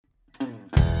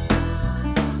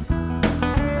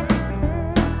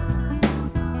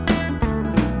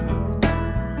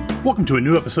Welcome to a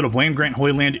new episode of Land Grant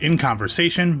Holy Land in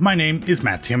Conversation. My name is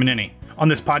Matt Tamanini. On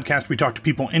this podcast, we talk to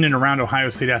people in and around Ohio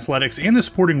State athletics and the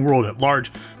sporting world at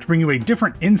large to bring you a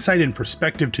different insight and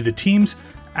perspective to the teams,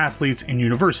 athletes, and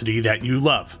university that you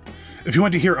love. If you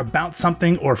want to hear about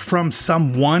something or from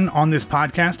someone on this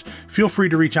podcast, feel free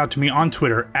to reach out to me on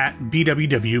Twitter at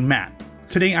BWWMatt.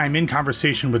 Today, I'm in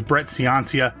conversation with Brett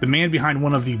Ciancia, the man behind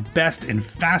one of the best and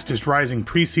fastest rising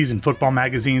preseason football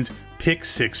magazines, Pick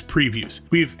Six Previews.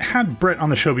 We've had Brett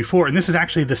on the show before, and this is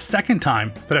actually the second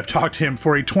time that I've talked to him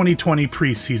for a 2020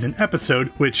 preseason episode,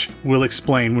 which we'll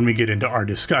explain when we get into our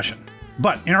discussion.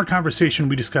 But in our conversation,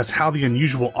 we discuss how the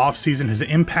unusual offseason has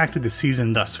impacted the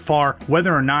season thus far,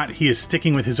 whether or not he is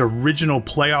sticking with his original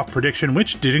playoff prediction,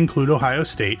 which did include Ohio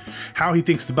State, how he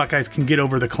thinks the Buckeyes can get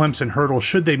over the Clemson hurdle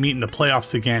should they meet in the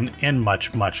playoffs again, and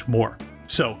much, much more.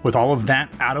 So, with all of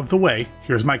that out of the way,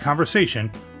 here's my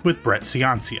conversation with Brett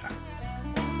Ciancia.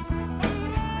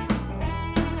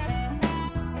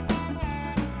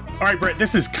 All right, Brett,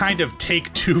 this is kind of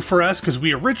take two for us because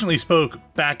we originally spoke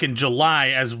back in July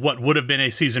as what would have been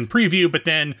a season preview, but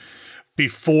then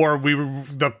before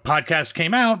the podcast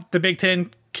came out, the Big Ten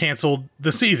canceled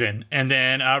the season and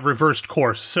then reversed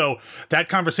course. So that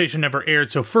conversation never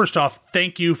aired. So first off,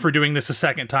 thank you for doing this a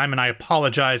second time, and I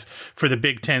apologize for the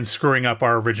Big Ten screwing up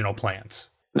our original plans.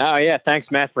 No, yeah, thanks,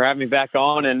 Matt, for having me back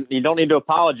on. And you don't need to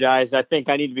apologize. I think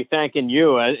I need to be thanking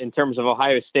you in terms of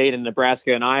Ohio State and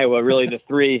Nebraska and Iowa, really the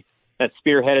three that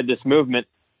spearheaded this movement.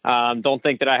 Don't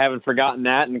think that I haven't forgotten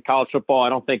that. And college football, I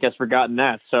don't think has forgotten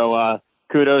that. So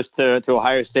kudos to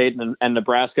Ohio State and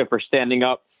Nebraska for standing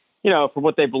up, for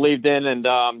what they believed in. And,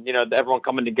 everyone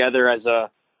coming together as a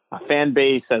fan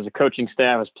base, as a coaching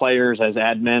staff, as players, as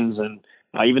admins, and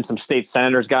even some state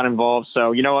senators got involved.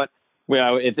 So you know what?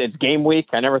 It's game week.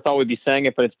 I never thought we'd be saying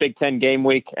it, but it's Big Ten game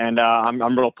week, and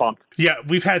I'm real pumped. Yeah,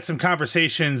 we've had some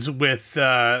conversations with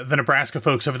the Nebraska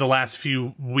folks over the last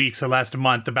few weeks or last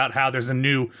month about how there's a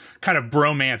new kind of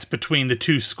bromance between the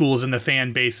two schools and the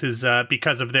fan bases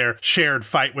because of their shared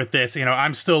fight with this.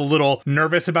 I'm still a little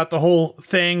nervous about the whole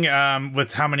thing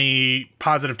with how many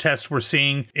positive tests we're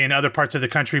seeing in other parts of the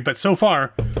country, but so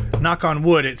far, knock on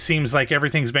wood, it seems like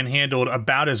everything's been handled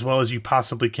about as well as you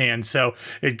possibly can. So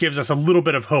it gives us a little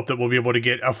bit of hope that we'll be able to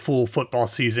get a full football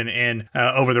season in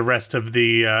over the rest of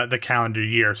the calendar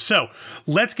year. So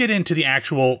let's get into the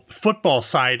actual football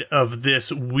side of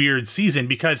this weird season,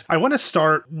 because I want to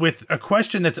start with a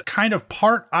question that's kind of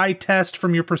part eye test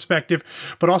from your perspective,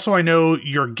 but also I know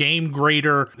your game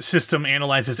grader system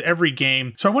analyzes every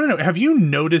game. So I want to know, have you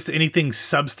noticed anything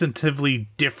substantively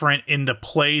different in the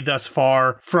play thus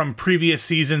far from previous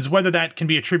seasons, whether that can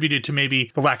be attributed to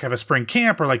maybe the lack of a spring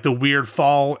camp or like the weird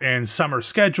fall and summer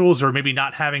schedules, or maybe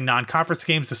not having non-conference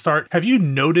games to start? Have you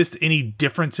noticed any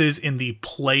differences in the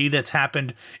play that's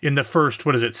happened in the first,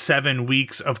 7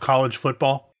 weeks of college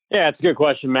football? Yeah, it's a good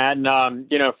question, Matt. And,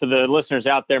 for the listeners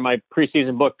out there, my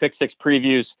preseason book, Pick Six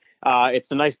Previews, it's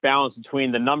a nice balance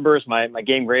between the numbers, my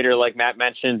game grader, like Matt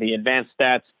mentioned, the advanced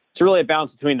stats. It's really a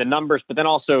balance between the numbers, but then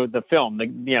also the film,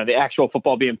 the actual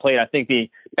football being played. I think the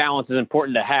balance is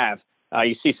important to have.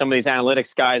 You see some of these analytics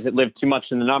guys that live too much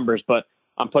in the numbers, but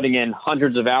I'm putting in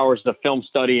hundreds of hours of film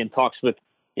study and talks with,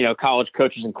 college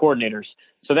coaches and coordinators.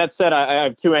 So that said, I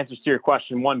have two answers to your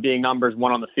question, one being numbers,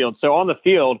 one on the field. So on the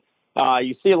field,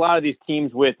 you see a lot of these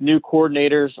teams with new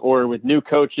coordinators or with new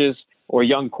coaches or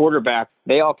young quarterbacks.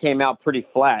 They all came out pretty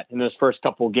flat in those first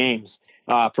couple of games,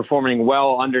 performing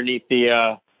well underneath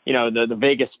the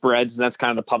Vegas spreads. And that's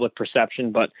kind of the public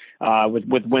perception, but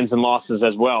with wins and losses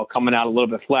as well, coming out a little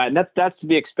bit flat. And that's to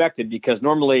be expected, because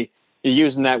normally you're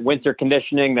using that winter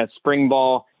conditioning, that spring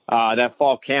ball, that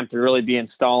fall camp to really be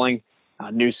installing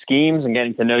new schemes and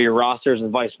getting to know your rosters and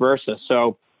vice versa.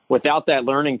 So without that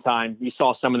learning time, you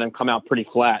saw some of them come out pretty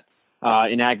flat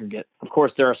in aggregate. Of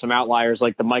course, there are some outliers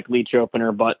like the Mike Leach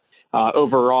opener, but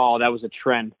overall, that was a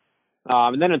trend.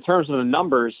 And then in terms of the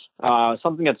numbers,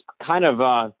 something that's kind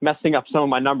of messing up some of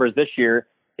my numbers this year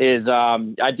is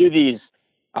I do these,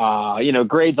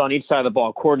 grades on each side of the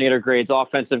ball, coordinator grades,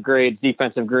 offensive grades,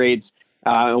 defensive grades.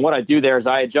 And what I do there is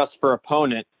I adjust for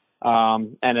opponent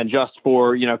and adjust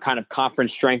for, kind of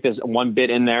conference strength is one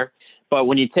bit in there. But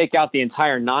when you take out the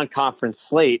entire non-conference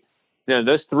slate,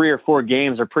 those 3 or 4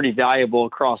 games are pretty valuable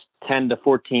across 10 to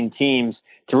 14 teams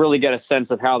to really get a sense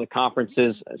of how the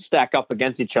conferences stack up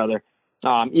against each other,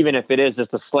 even if it is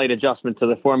just a slight adjustment to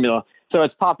the formula. So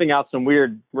it's popping out some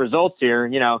weird results here.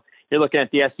 You're looking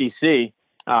at the SEC,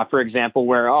 for example,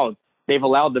 where, they've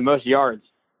allowed the most yards.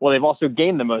 Well, they've also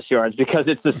gained the most yards because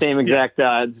it's the same exact,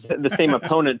 the same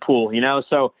opponent pool,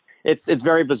 So it's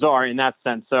very bizarre in that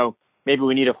sense. So maybe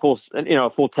we need a full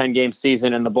 10-game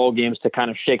season and the bowl games to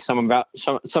kind of shake some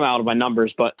out of my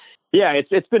numbers. But yeah,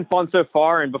 it's been fun so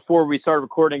far. And before we started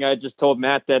recording, I just told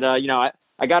Matt that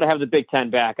I got to have the Big Ten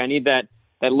back. I need that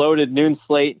loaded noon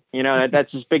slate.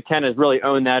 That's just Big Ten has really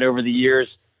owned that over the years.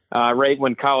 Right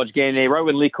when College Game Day, right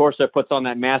when Lee Corso puts on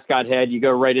that mascot head, you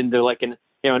go right into like an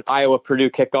Iowa Purdue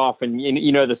kickoff, and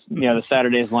the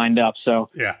Saturdays lined up. So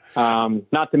yeah,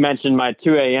 not to mention my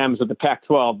 2 a.m.s with the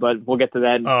Pac-12, but we'll get to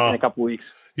that in a couple weeks.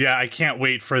 Yeah, I can't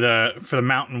wait for the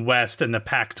Mountain West and the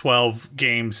Pac-12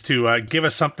 games to give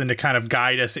us something to kind of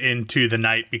guide us into the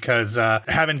night, because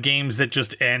having games that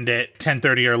just end at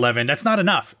 10:30 or 11, that's not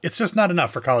enough. It's just not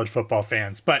enough for college football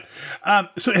fans. But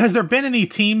so has there been any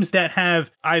teams that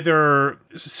have either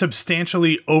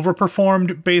substantially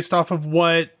overperformed based off of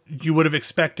what you would have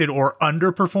expected, or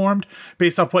underperformed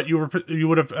based off what you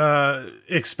would have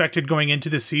expected going into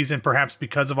the season, perhaps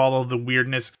because of all of the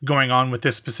weirdness going on with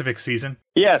this specific season?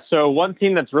 Yeah, so one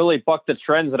team that's really bucked the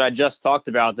trends that I just talked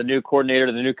about, the new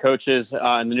coordinator, the new coaches,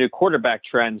 and the new quarterback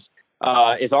trends,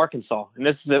 is Arkansas. And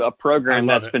this is a program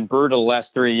that's been brutal the last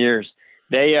 3 years.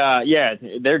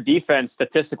 Their defense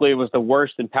statistically was the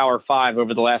worst in Power 5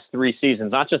 over the last 3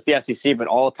 seasons, not just the SEC, but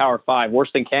all of Power 5, worse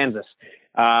than Kansas.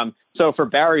 So for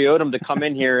Barry Odom to come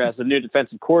in here as the new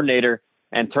defensive coordinator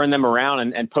and turn them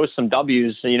around and post some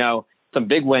W's, some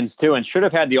big wins too, and should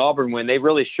have had the Auburn win. They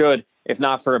really should, if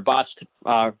not for a botched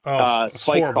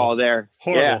play call there.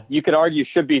 Horrible. Yeah, you could argue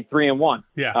should be 3-1.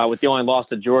 Yeah. With the only loss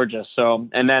to Georgia. So,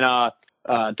 and then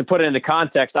to put it into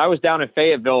context, I was down in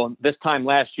Fayetteville this time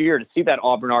last year to see that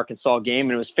Auburn-Arkansas game,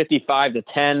 and it was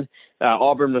 55-10.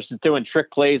 Auburn was doing trick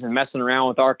plays and messing around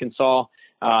with Arkansas.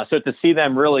 So to see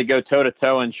them really go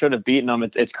toe-to-toe and should have beaten them,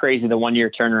 it's crazy, the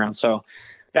one-year turnaround. So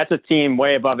that's a team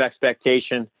way above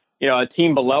expectation. A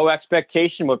team below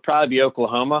expectation would probably be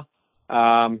Oklahoma.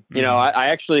 I'm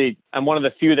one of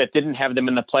the few that didn't have them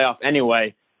in the playoff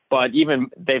anyway, but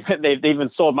they've even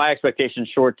sold my expectations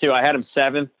short too. I had them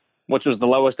 7th, which was the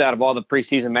lowest out of all the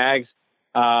preseason mags.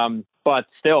 But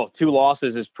still, 2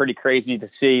 losses is pretty crazy to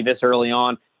see this early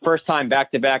on. First time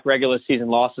back-to-back regular season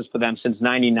losses for them since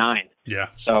 '99. Yeah.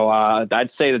 So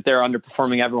I'd say that they're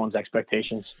underperforming everyone's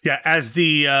expectations. Yeah, as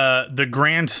the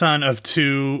grandson of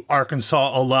 2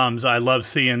 Arkansas alums, I love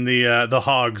seeing the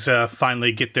Hogs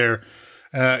finally get their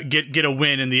get a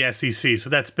win in the SEC.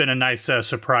 So that's been a nice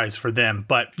surprise for them.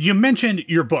 But you mentioned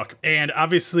your book, and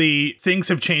obviously things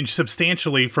have changed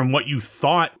substantially from what you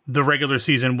thought the regular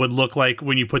season would look like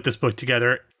when you put this book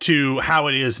together to how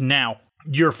it is now.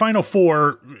 Your Final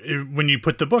 4, when you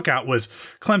put the book out, was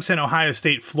Clemson, Ohio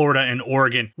State, Florida, and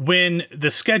Oregon. When the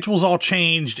schedules all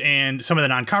changed and some of the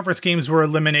non-conference games were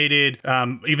eliminated,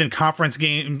 even conference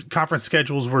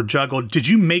schedules were juggled, did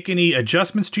you make any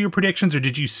adjustments to your predictions, or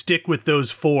did you stick with those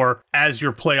 4 as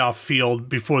your playoff field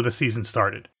before the season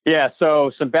started? Yeah, so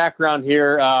some background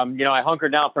here. I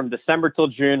hunkered down from December till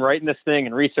June, writing this thing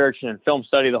and researching and film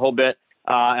study the whole bit.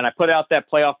 And I put out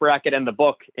that playoff bracket and the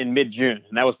book in mid-June,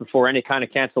 and that was before any kind of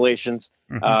cancellations.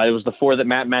 Mm-hmm. It was the 4 that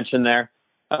Matt mentioned there.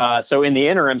 So in the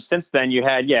interim, since then, you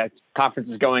had,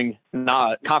 conferences going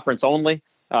conference only,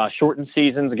 shortened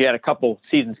seasons. You had a couple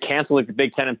seasons canceled, like the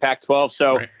Big Ten and Pac-12.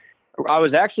 So right. I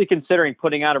was actually considering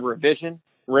putting out a revision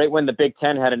right when the Big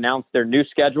Ten had announced their new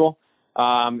schedule.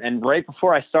 And right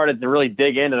before I started to really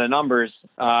dig into the numbers,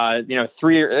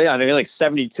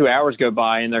 72 hours go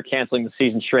by and they're canceling the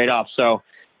season straight up. So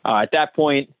at that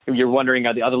point, you're wondering,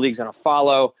 are the other leagues going to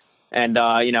follow? And,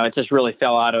 it just really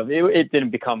fell out of it. It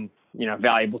didn't become,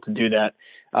 valuable to do that.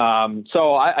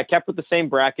 So I kept with the same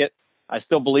bracket. I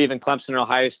still believe in Clemson and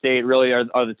Ohio State really are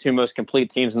the 2 most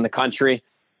complete teams in the country.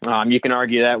 You can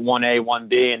argue that 1A,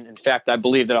 1B. And in fact, I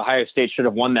believe that Ohio State should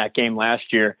have won that game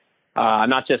last year. I'm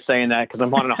not just saying that because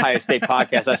I'm on an Ohio State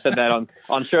podcast. I said that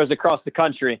on shows across the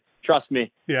country. Trust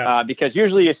me. Yeah. Because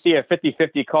usually you see a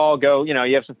 50-50 call go, you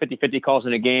have some 50-50 calls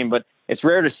in a game, but it's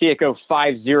rare to see it go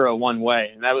 5-0 one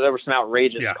way. And there were some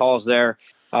outrageous calls there.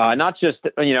 Not just,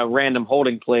 random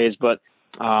holding plays, but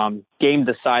game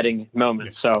deciding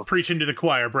moments. So preaching to the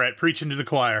choir, Brett, preaching to the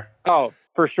choir. Oh,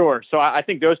 for sure. So I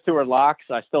think those 2 are locks.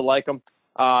 I still like them.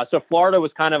 So Florida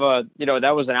was kind of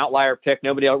that was an outlier pick.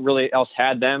 Nobody really else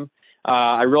had them.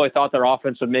 I really thought their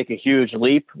offense would make a huge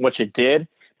leap, which it did.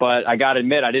 But I got to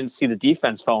admit, I didn't see the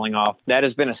defense falling off. That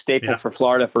has been a staple for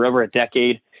Florida for over a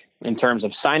decade in terms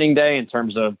of signing day, in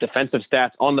terms of defensive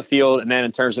stats on the field, and then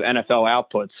in terms of NFL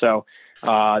output. So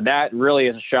that really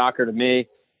is a shocker to me,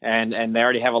 and they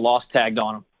already have a loss tagged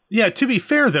on them. Yeah, to be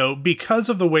fair, though, because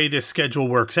of the way this schedule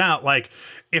works out, like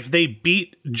if they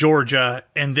beat Georgia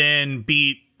and then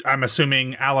beat, I'm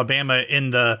assuming, Alabama in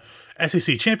the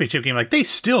SEC championship game, like they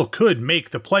still could make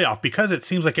the playoff because it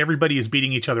seems like everybody is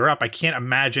beating each other up. I can't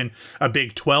imagine a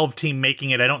Big 12 team making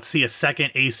it. I don't see a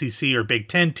second ACC or Big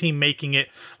 10 team making it.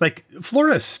 Like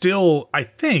Florida still, I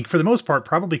think, for the most part,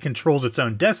 probably controls its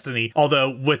own destiny.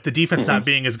 Although with the defense not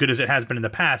being as good as it has been in the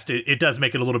past, it does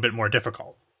make it a little bit more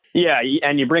difficult. Yeah,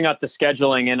 and you bring up the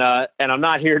scheduling, and I'm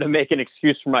not here to make an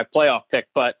excuse for my playoff pick,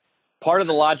 but part of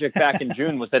the logic back in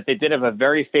June was that they did have a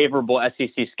very favorable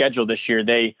SEC schedule this year.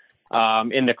 They,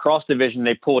 in the cross division,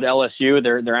 they pulled LSU,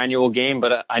 their annual game,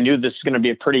 but I knew this was going to be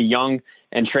a pretty young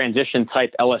and transition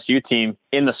type LSU team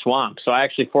in the swamp. So I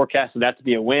actually forecasted that to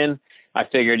be a win. I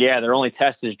figured, their only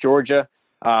test is Georgia.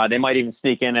 They might even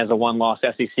sneak in as a one-loss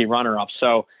SEC runner-up.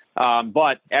 So,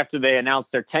 but after they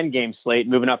announced their 10-game slate,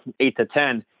 moving up from 8 to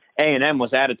 10, A&M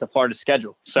was added to Florida's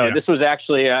schedule. So this was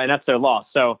actually, and that's their loss.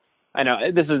 So I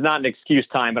know this is not an excuse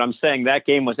time, but I'm saying that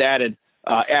game was added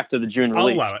after the June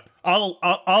release. I'll allow it.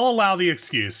 I'll allow the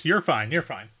excuse. You're fine.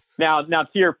 Now, to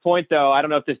your point, though, I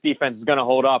don't know if this defense is going to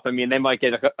hold up. I mean, they might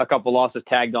get a couple losses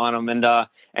tagged on them,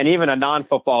 and even a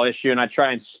non-football issue. And I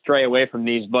try and stray away from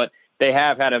these, but they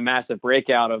have had a massive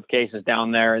breakout of cases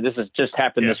down there. This has just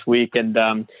happened this week, and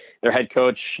their head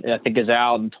coach, I think, is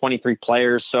out, and 23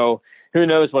 players. So who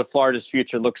knows what Florida's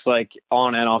future looks like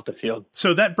on and off the field.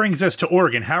 So that brings us to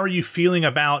Oregon. How are you feeling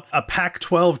about a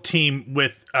Pac-12 team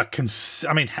with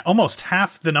almost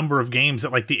half the number of games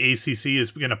that like the ACC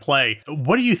is going to play?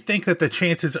 What do you think that the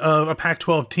chances of a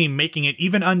Pac-12 team making it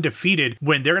even undefeated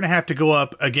when they're going to have to go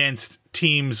up against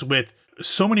teams with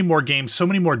so many more games, so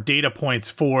many more data points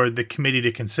for the committee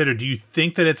to consider? Do you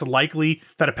think that it's likely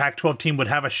that a Pac-12 team would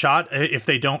have a shot if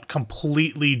they don't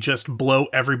completely just blow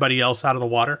everybody else out of the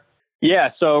water?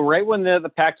 Yeah, so right when the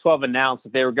Pac-12 announced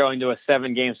that they were going to a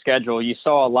 7-game schedule, you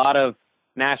saw a lot of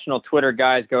national Twitter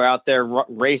guys go out there,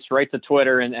 race right to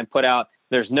Twitter and put out,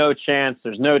 there's no chance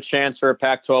for a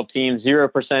Pac-12 team,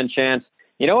 0% chance.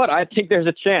 You know what? I think there's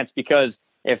a chance because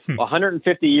if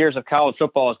 150 years of college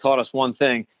football has taught us one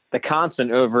thing, the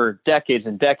constant over decades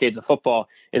and decades of football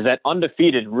is that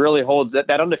undefeated really holds,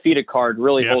 that undefeated card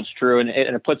really holds true, and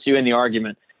it puts you in the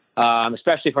argument,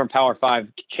 especially from Power 5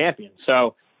 champions.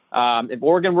 So, if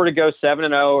Oregon were to go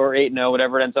 7-0 or 8-0,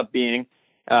 whatever it ends up being,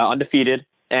 undefeated,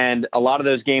 and a lot of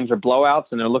those games are blowouts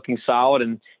and they're looking solid,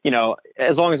 and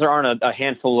as long as there aren't a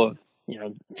handful of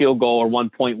field goal or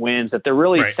 1-point wins, that they're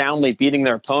really soundly beating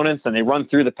their opponents and they run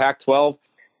through the Pac-12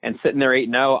 and sitting there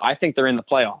 8-0, I think they're in the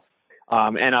playoff.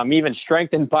 And I'm even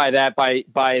strengthened by that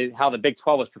by how the Big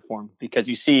 12 has performed, because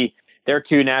you see their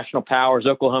two national powers,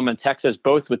 Oklahoma and Texas,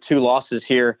 both with 2 losses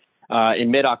here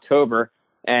in mid-October.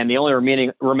 And the only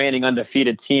remaining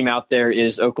undefeated team out there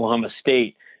is Oklahoma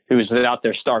State, who's without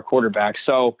their star quarterback.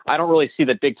 So I don't really see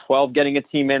the Big 12 getting a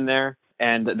team in there,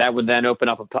 and that would then open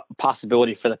up a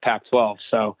possibility for the Pac-12.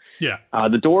 So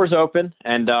the door's open,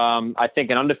 and I think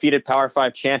an undefeated Power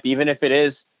 5 champ, even if it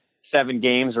is 7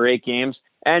 games or 8 games.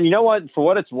 And you know what? For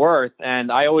what it's worth,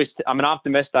 and I'm an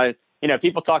optimist.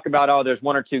 People talk about, there's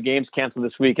 1 or 2 games canceled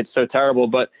this week, it's so terrible,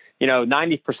 but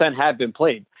 90% have been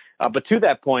played. But to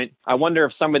that point, I wonder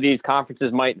if some of these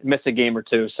conferences might miss a game or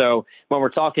two. So when we're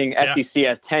talking SEC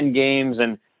has 10 games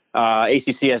and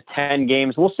ACC has 10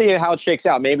 games, we'll see how it shakes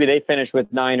out. Maybe they finish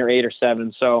with 9 or 8 or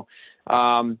 7. So,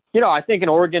 I think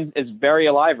Oregon is very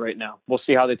alive right now. We'll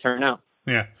see how they turn out.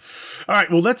 Yeah. All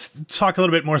right. Well, let's talk a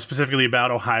little bit more specifically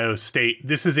about Ohio State.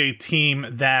 This is a team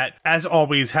that, as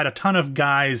always, had a ton of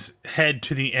guys head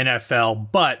to the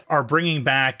NFL, but are bringing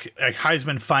back a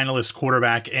Heisman finalist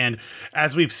quarterback. And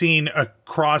as we've seen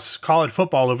across college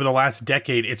football over the last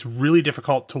decade, it's really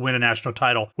difficult to win a national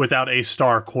title without a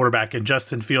star quarterback. And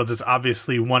Justin Fields is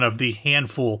obviously one of the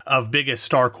handful of biggest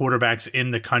star quarterbacks in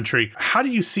the country. How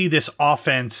do you see this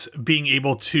offense being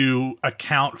able to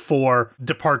account for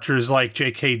departures like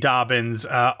J.K. Dobbins,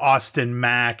 Austin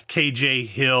Mack, K.J.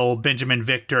 Hill, Benjamin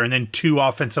Victor, and then 2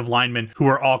 offensive linemen who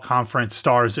are all conference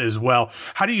stars as well?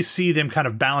 How do you see them kind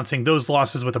of balancing those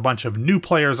losses with a bunch of new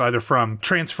players, either from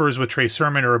transfers with Trey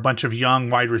Sermon or a bunch of young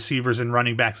wide receivers and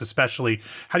running backs especially?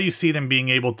 How do you see them being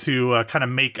able to kind of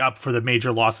make up for the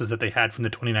major losses that they had from the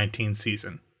 2019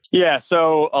 season? Yeah,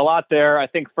 so a lot there. I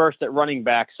think first at running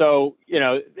back. So,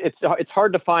 it's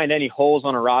hard to find any holes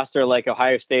on a roster like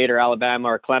Ohio State or Alabama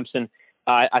or Clemson.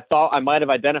 I thought I might have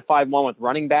identified one with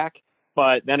running back,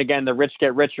 but then again, the rich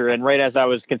get richer. And right as I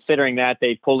was considering that,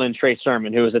 they pulled in Trey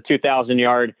Sermon, who was a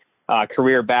 2,000-yard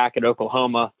career back at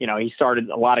Oklahoma. He started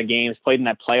a lot of games, played in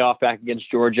that playoff back against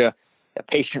Georgia, a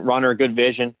patient runner, good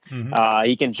vision. Mm-hmm.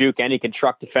 He can juke and he can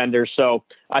truck defenders. So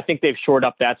I think they've shored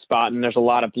up that spot, and there's a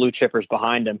lot of blue chippers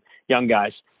behind him, young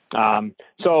guys.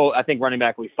 So I think running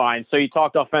back will be fine. So you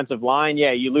talked offensive line.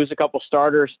 Yeah, you lose a couple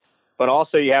starters. but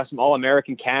also you have some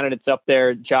All-American candidates up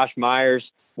there, Josh Myers,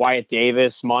 Wyatt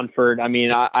Davis, Munford. I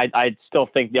mean, I still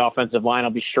think the offensive line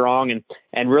will be strong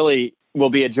and really will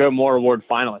be a Joe Moore Award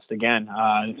finalist again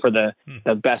for the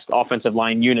best offensive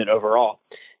line unit overall.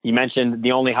 You mentioned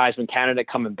the only Heisman candidate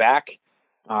coming back.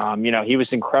 He was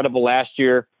incredible last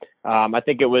year. I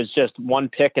think it was just one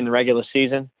pick in the regular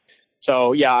season.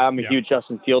 So, yeah, I'm a huge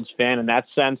Justin Fields fan in that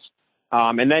sense.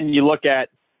 And then you look at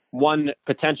one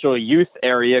potential youth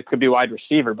area, could be wide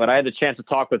receiver. But I had the chance to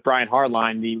talk with Brian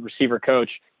Hartline, the receiver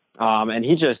coach, and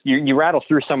he just you rattle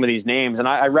through some of these names. And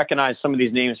I recognize some of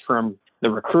these names from the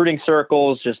recruiting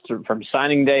circles, just from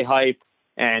signing day hype.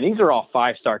 And these are all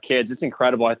 5-star kids. It's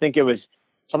incredible. I think it was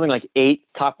something like 8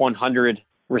 top 100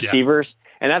 receivers. Yeah.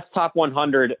 And that's top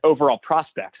 100 overall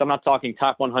prospects. I'm not talking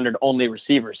top 100 only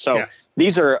receivers. So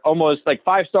these are almost like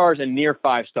 5 stars and near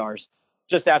 5 stars,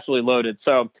 just absolutely loaded.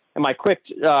 So, and my quick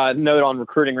note on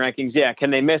recruiting rankings,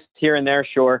 can they miss here and there?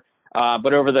 Sure.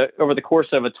 But over the course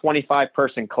of a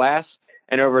 25-person class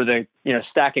and over the,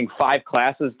 stacking 5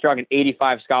 classes, talking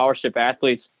 85 scholarship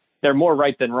athletes, they're more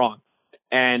right than wrong.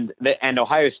 And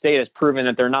Ohio State has proven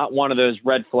that they're not one of those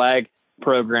red flag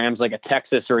programs like a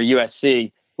Texas or a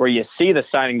USC where you see the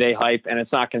signing day hype and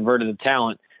it's not converted to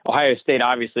talent. Ohio State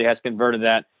obviously has converted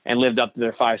that and lived up to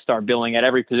their 5-star billing at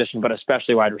every position, but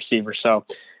especially wide receiver. So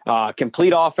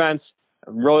complete offense.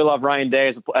 Really love Ryan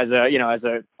Day as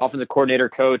a offensive coordinator,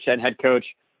 coach, and head coach.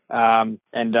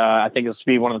 I think this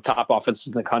will be one of the top offenses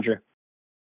in the country.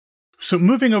 So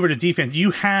moving over to defense,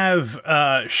 you have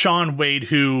Shaun Wade,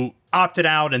 who opted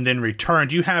out and then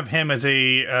returned. You have him as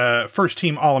a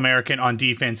first-team All-American on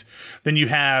defense. Then you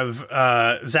have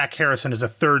Zach Harrison as a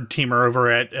third-teamer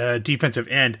over at defensive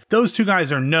end. Those two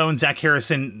guys are known. Zach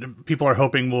Harrison, people are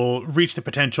hoping, will reach the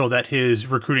potential that his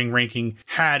recruiting ranking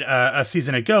had a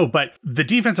season ago. But the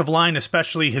defensive line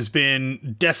especially has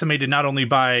been decimated not only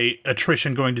by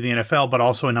attrition going to the NFL, but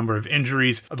also a number of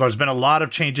injuries. There's been a lot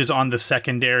of changes on the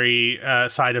secondary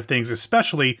side of things,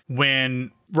 especially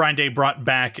when Ryan Day brought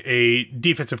back a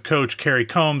defensive coach, Kerry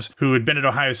Combs, who had been at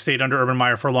Ohio State under Urban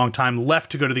Meyer for a long time, left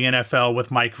to go to the NFL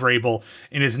with Mike Vrabel,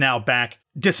 and is now back.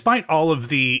 Despite all of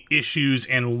the issues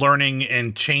and learning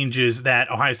and changes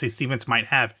that Ohio State's defense might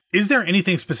have, is there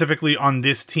anything specifically on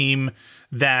this team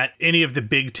that any of the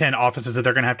Big Ten offenses that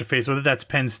they're going to have to face, whether that's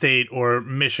Penn State or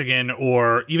Michigan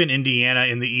or even Indiana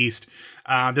in the East,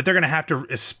 that they're going to have to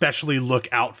especially look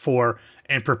out for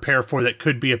and prepare for that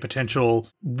could be a potential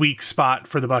weak spot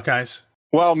for the Buckeyes?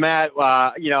 Well, Matt,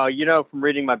 from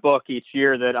reading my book each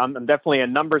year that I'm definitely a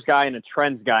numbers guy and a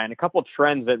trends guy, and a couple of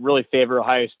trends that really favor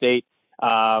Ohio State.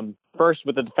 First,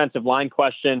 with the defensive line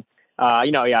question, I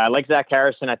like Zach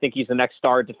Harrison. I think he's the next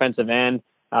star defensive end.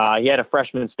 He had a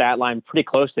freshman stat line pretty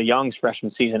close to Young's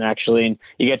freshman season, actually. And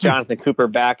you get Jonathan Cooper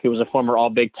back, who was a former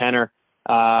All-Big Tenner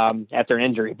after an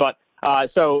injury. But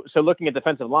so looking at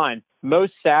defensive line,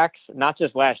 most sacks, not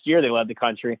just last year they led the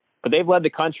country, but they've led the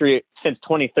country since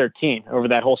 2013 over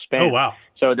that whole span. Oh, wow.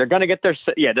 So they're going to get their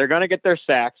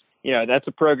sacks. That's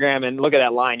a program. And look at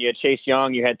that line. You had Chase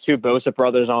Young. You had 2 Bosa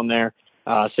brothers on there.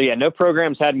 No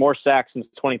program's had more sacks since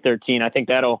 2013. I think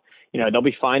that'll, they'll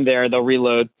be fine there. They'll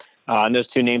reload. And those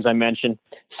 2 names I mentioned.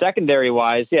 Secondary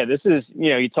wise, this is,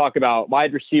 you talk about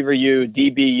wide receiver U,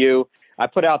 DBU. I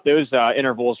put out those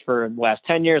intervals for the last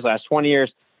 10 years, last 20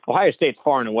 years. Ohio State's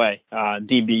far and away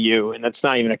DBU, and that's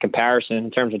not even a comparison in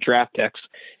terms of draft picks.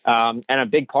 And a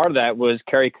big part of that was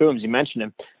Kerry Coombs. You mentioned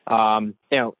him.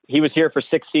 He was here for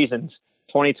 6 seasons,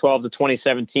 2012 to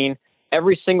 2017.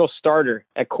 Every single starter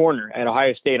at corner at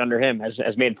Ohio State under him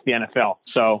has made it to the NFL.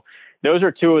 So those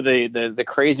are 2 of the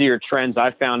crazier trends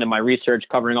I've found in my research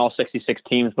covering all 66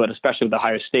 teams, but especially with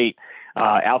Ohio State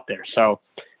out there. So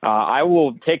I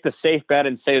will take the safe bet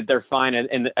and say that they're fine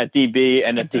at DB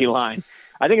and at D-line.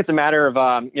 I think it's a matter of,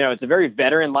 it's a very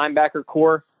veteran linebacker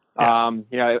core. I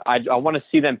want to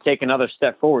see them take another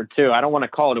step forward, too. I don't want to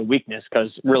call it a weakness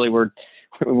because really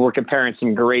we're comparing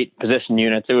some great position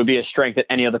units. It would be a strength at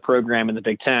any other program in the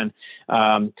Big Ten.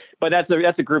 But that's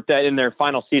a group that in their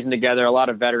final season together, a lot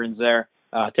of veterans there,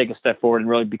 take a step forward and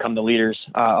really become the leaders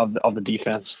of the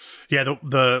defense. Yeah,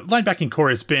 the linebacking core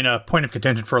has been a point of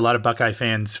contention for a lot of Buckeye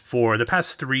fans for the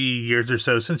past 3 years or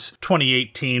so, since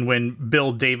 2018 when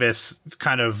Bill Davis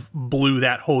kind of blew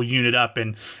that whole unit up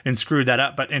and screwed that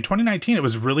up. But in 2019, it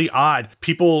was really odd.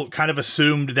 People kind of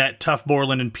assumed that Tuf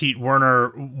Borland and Pete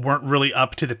Werner weren't really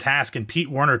up to the task, and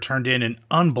Pete Werner turned in an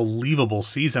unbelievable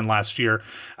season last year.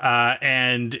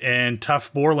 And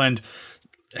Tuf Borland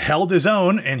held his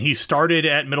own, and he started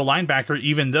at middle linebacker,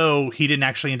 even though he didn't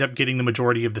actually end up getting the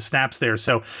majority of the snaps there.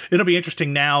 So it'll be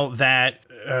interesting now that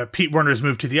Pete Werner's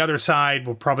moved to the other side.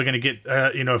 We're probably going to get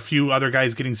a few other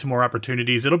guys getting some more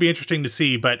opportunities. It'll be interesting to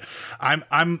see, but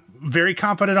I'm very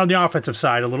confident on the offensive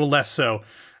side, a little less so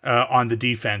on the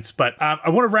defense. But I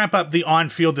want to wrap up the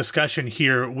on-field discussion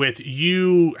here with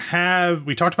you.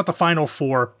 We talked about the Final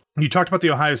Four. You talked about the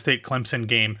Ohio State-Clemson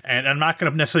game, and I'm not going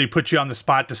to necessarily put you on the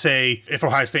spot to say if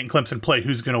Ohio State and Clemson play,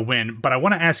 who's going to win, but I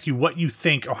want to ask you what you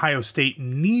think Ohio State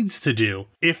needs to do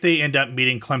if they end up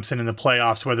meeting Clemson in the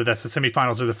playoffs, whether that's the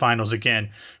semifinals or the finals again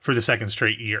for the second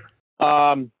straight year.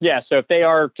 So if they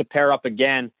are to pair up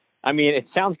again, I mean, it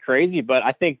sounds crazy, but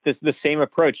I think this the same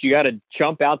approach. You got to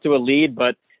jump out to a lead,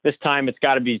 but this time it's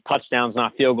got to be touchdowns,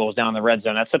 not field goals down the red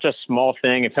zone. That's such a small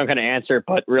thing. If I'm going to answer it,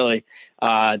 but really,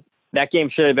 that game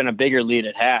should have been a bigger lead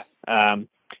at half,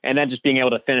 and then just being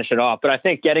able to finish it off. But I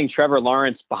think getting Trevor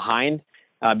Lawrence behind,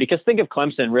 because think of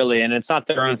Clemson really, and it's not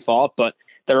their own fault, but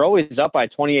they're always up by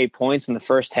 28 points in the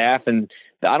first half, and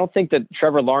I don't think that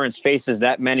Trevor Lawrence faces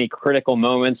that many critical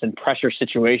moments and pressure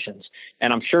situations.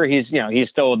 And I'm sure he's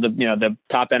still the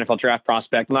top NFL draft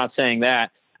prospect. I'm not saying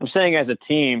that. I'm saying as a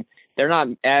team, they're not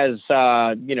as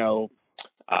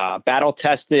battle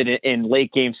tested in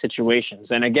late game situations.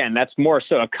 And again, that's more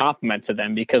so a compliment to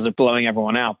them because of blowing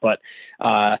everyone out. But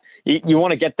you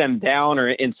want to get them down or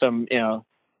in some,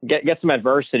 get some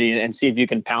adversity and see if you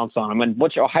can pounce on them. And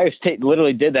which Ohio State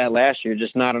literally did that last year,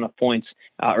 just not enough points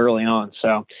early on.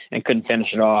 And couldn't finish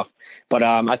it off. But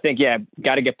I think,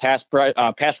 got to get pass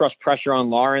rush pressure on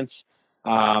Lawrence.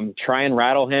 Try and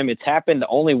rattle him. It's happened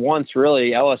only once,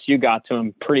 really. LSU got to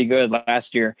him pretty good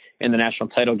last year in the national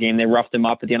title game. They roughed him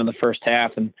up at the end of the first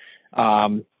half and,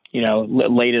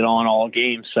 laid it on all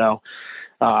game. So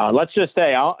let's just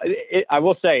say, I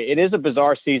will say it is a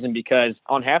bizarre season because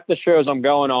on half the shows I'm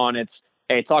going on, it's,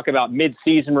 hey, talk about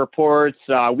mid-season reports,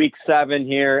 week 7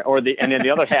 here, and then the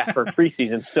other half are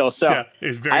preseason still. So yeah,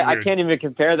 it's very I can't even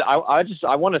compare that.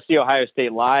 I want to see Ohio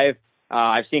State live.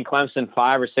 I've seen Clemson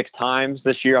 5 or 6 times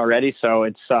this year already, so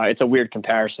it's a weird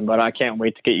comparison, but I can't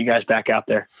wait to get you guys back out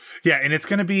there. Yeah, and I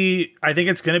think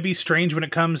it's going to be strange when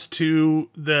it comes to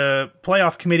the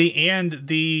playoff committee and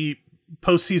the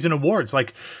postseason awards.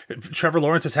 Like Trevor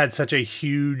Lawrence has had such a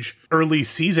huge early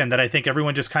season that I think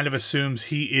everyone just kind of assumes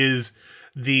he is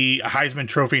the Heisman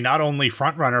Trophy, not only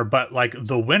front runner, but like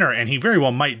the winner. And he very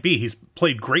well might be. He's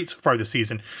played great so far this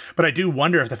season. But I do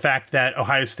wonder if the fact that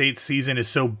Ohio State's season is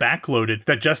so backloaded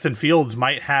that Justin Fields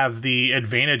might have the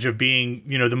advantage of being,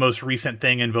 the most recent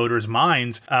thing in voters'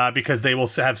 minds, because they will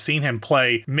have seen him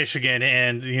play Michigan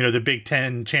and, the Big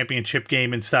Ten championship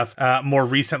game and stuff more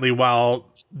recently, while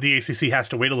the ACC has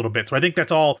to wait a little bit. So I think that's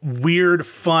all weird,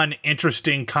 fun,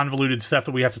 interesting, convoluted stuff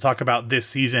that we have to talk about this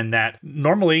season that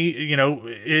normally,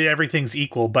 everything's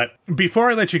equal. But before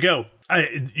I let you go,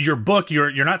 your book,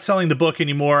 you're not selling the book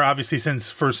anymore, obviously, since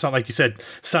for some, like you said,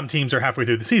 some teams are halfway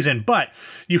through the season, but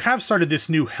you have started this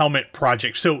new helmet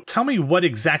project. So tell me what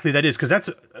exactly that is, because that's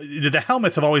the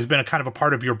helmets have always been a kind of a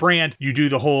part of your brand. You do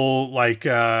the whole the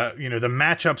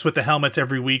matchups with the helmets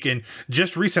every week, and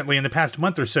just recently, in the past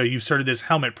month or so, you've started this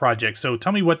helmet project. So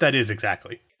tell me what that is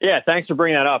exactly. Yeah, thanks for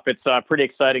bringing that up. It's pretty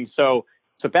exciting. So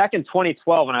back in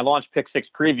 2012, when I launched Pick Six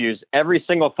Previews, every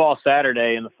single fall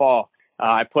Saturday in the fall,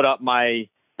 I put up my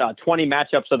 20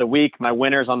 matchups of the week, my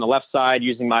winners on the left side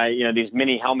using my, these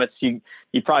mini helmets.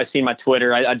 You've probably seen my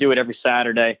Twitter. I do it every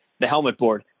Saturday, the helmet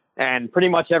board. And pretty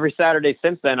much every Saturday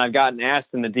since then, I've gotten asked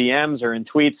in the DMs or in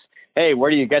tweets, hey, where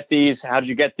do you get these? How did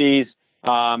you get these?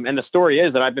 And the story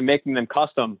is that I've been making them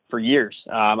custom for years.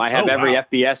 I have every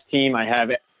FBS team. I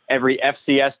have every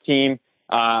FCS team.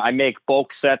 I make bulk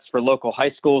sets for local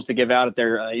high schools to give out at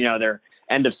their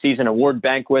end of season award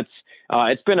banquets.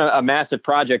 It's been a massive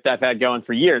project I've had going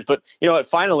for years. But you know what?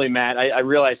 Finally, Matt, I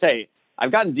realized, hey,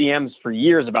 I've gotten DMs for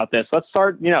years about this. Let's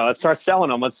start selling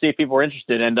them. Let's see if people are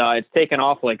interested. And it's taken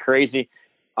off like crazy.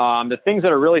 The things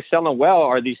that are really selling well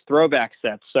are these throwback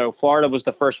sets. So Florida was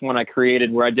the first one I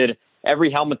created, where I did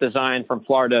every helmet design from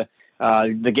Florida,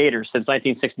 the Gators, since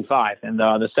 1965. And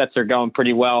the sets are going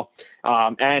pretty well.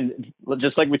 And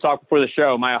just like we talked before the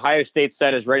show, my Ohio State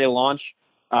set is ready to launch.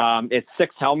 It's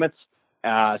 6 helmets.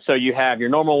 So you have your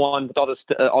normal one with all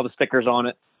the stickers on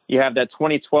it. You have that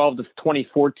 2012 to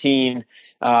 2014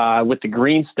 with the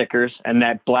green stickers and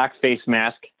that black face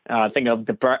mask. Think of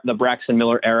the Braxton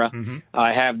Miller era. Mm-hmm.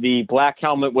 I have the black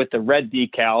helmet with the red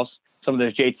decals, some of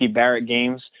those J.T. Barrett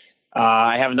games.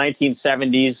 I have a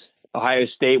 1970s Ohio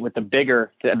State with the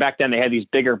bigger, back then they had these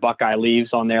bigger Buckeye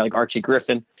leaves on there, like Archie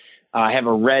Griffin. I have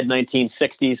a red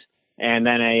 1960s and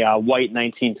then a white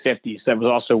 1950s that was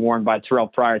also worn by Terrell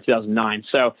Pryor 2009.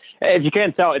 So as you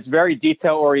can tell, it's very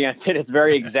detail oriented. It's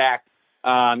very exact.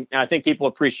 And I think people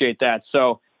appreciate that.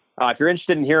 So If you're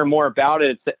interested in hearing more about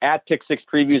it, it's at Pick Six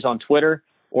Previews on Twitter,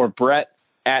 or Brett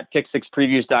at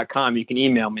pick6previews.com. You can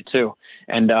email me too.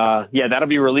 And that'll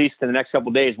be released in the next couple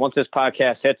of days. Once this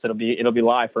podcast hits, it'll be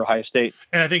live for Ohio State.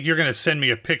 And I think you're going to send me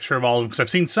a picture of all of them, because I've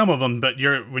seen some of them, but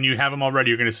when you have them already,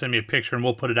 you're going to send me a picture, and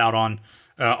we'll put it out on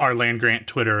our Land Grant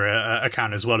Twitter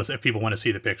account as well, if people want to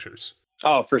see the pictures.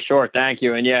 Oh, for sure. Thank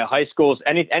you. And yeah, high schools,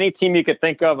 any team you could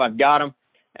think of, I've got them.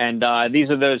 And these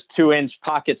are those 2-inch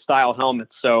pocket style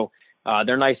helmets. So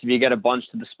they're nice if you get a bunch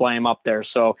to display them up there.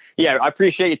 So yeah, I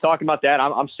appreciate you talking about that.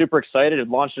 I'm super excited. I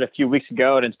launched it a few weeks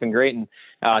ago, and it's been great. And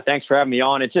thanks for having me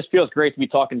on. It just feels great to be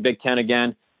talking Big Ten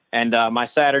again. And my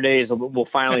Saturdays will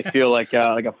finally feel like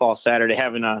a fall Saturday,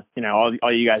 having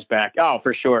all you guys back. Oh,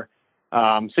 for sure.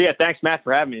 Thanks, Matt,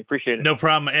 for having me. Appreciate it. No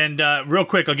problem. And real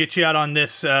quick, I'll get you out on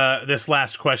this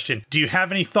last question. Do you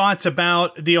have any thoughts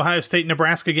about the Ohio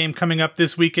State-Nebraska game coming up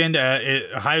this weekend?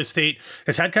 Ohio State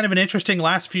has had kind of an interesting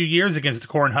last few years against the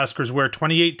Cornhuskers, where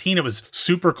 2018 it was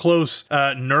super close,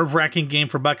 nerve-wracking game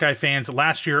for Buckeye fans.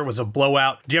 Last year it was a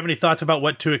blowout. Do you have any thoughts about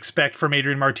what to expect from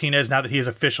Adrian Martinez now that he is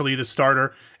officially the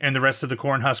starter and the rest of the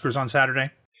Cornhuskers on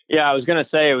Saturday? Yeah, I was going to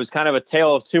say it was kind of a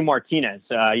tale of two Martinez.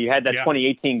 You had that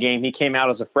 2018 game. He came out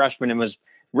as a freshman and was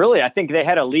really, I think they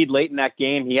had a lead late in that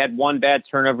game. He had one bad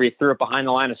turnover. He threw it behind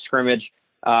the line of scrimmage,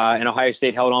 and Ohio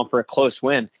State held on for a close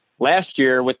win. Last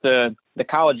year with the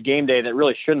college game day that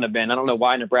really shouldn't have been. I don't know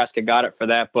why Nebraska got it for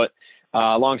that, but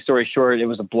long story short, it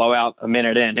was a blowout a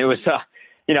minute in. It was,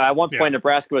 at one point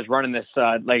Nebraska was running this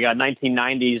like a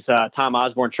 1990s Tom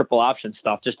Osborne triple option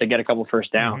stuff just to get a couple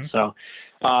first downs. So,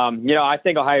 I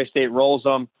think Ohio State rolls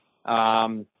them,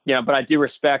 but I do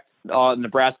respect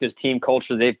Nebraska's team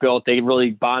culture they've built. They really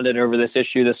bonded over this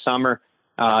issue this summer,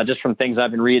 just from things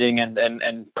I've been reading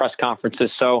and press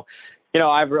conferences. So,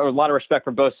 I have a lot of respect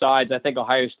for both sides. I think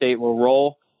Ohio State will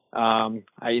roll.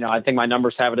 I think my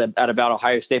numbers have it at about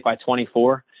Ohio State by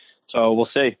 24. So we'll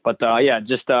see. But,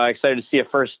 just excited to see a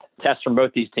first test from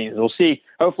both these teams. We'll see.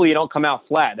 Hopefully you don't come out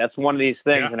flat. That's one of these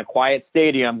things in a quiet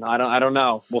stadium. I don't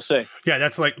know. We'll see. Yeah,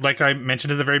 that's like I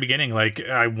mentioned at the very beginning. Like,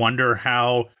 I wonder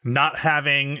how not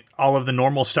having all of the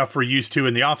normal stuff we're used to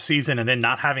in the offseason and then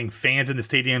not having fans in the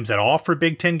stadiums at all for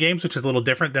Big Ten games, which is a little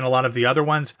different than a lot of the other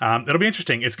ones. It'll be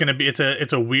interesting.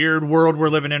 It's a weird world we're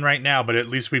living in right now, but at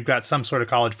least we've got some sort of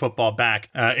college football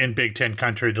back in Big Ten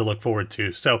country to look forward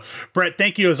to. So, Brett,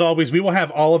 thank you as always. We will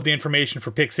have all of the information for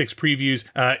Pick Six Previews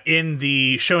in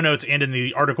the show notes and in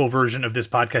the article version of this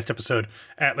podcast episode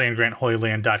at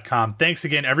landgrantholyland.com. Thanks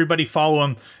again, everybody. Follow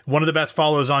him. One of the best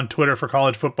follows on Twitter for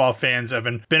college football fans. I've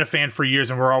been a fan for years,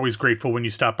 and we're always grateful when you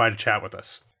stop by to chat with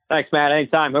us. Thanks, Matt.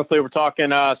 Anytime. Hopefully we're talking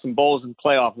some bowls and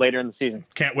playoff later in the season.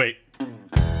 Can't wait.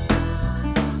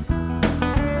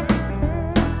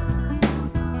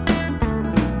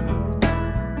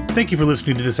 Thank you for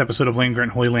listening to this episode of Land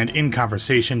Grant Holy Land in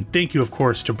Conversation. Thank you, of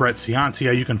course, to Brett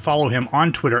Ciancia. You can follow him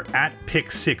on Twitter at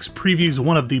Pick6Previews,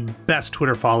 one of the best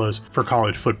Twitter follows for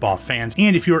college football fans.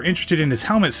 And if you are interested in his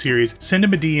helmet series, send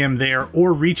him a DM there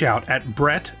or reach out at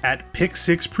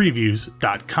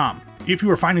brett@pick6previews.com. If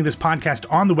you are finding this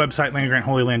podcast on the website,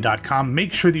 landgrantholyland.com,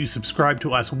 make sure that you subscribe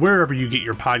to us wherever you get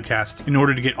your podcasts in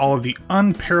order to get all of the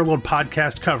unparalleled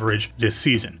podcast coverage this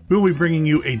season. We will be bringing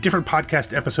you a different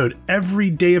podcast episode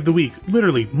every day of the week,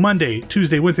 literally Monday,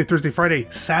 Tuesday, Wednesday, Thursday, Friday,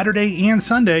 Saturday, and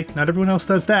Sunday. Not everyone else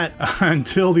does that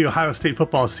until the Ohio State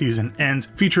football season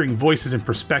ends, featuring voices and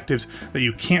perspectives that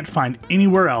you can't find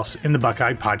anywhere else in the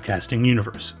Buckeye podcasting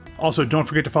universe. Also, don't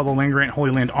forget to follow Land Grant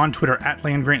Holy Land on Twitter at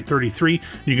LandGrant33.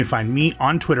 You can find me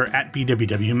on Twitter at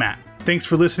BWWMatt. Thanks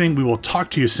for listening. We will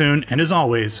talk to you soon. And as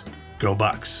always, go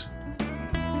Bucks.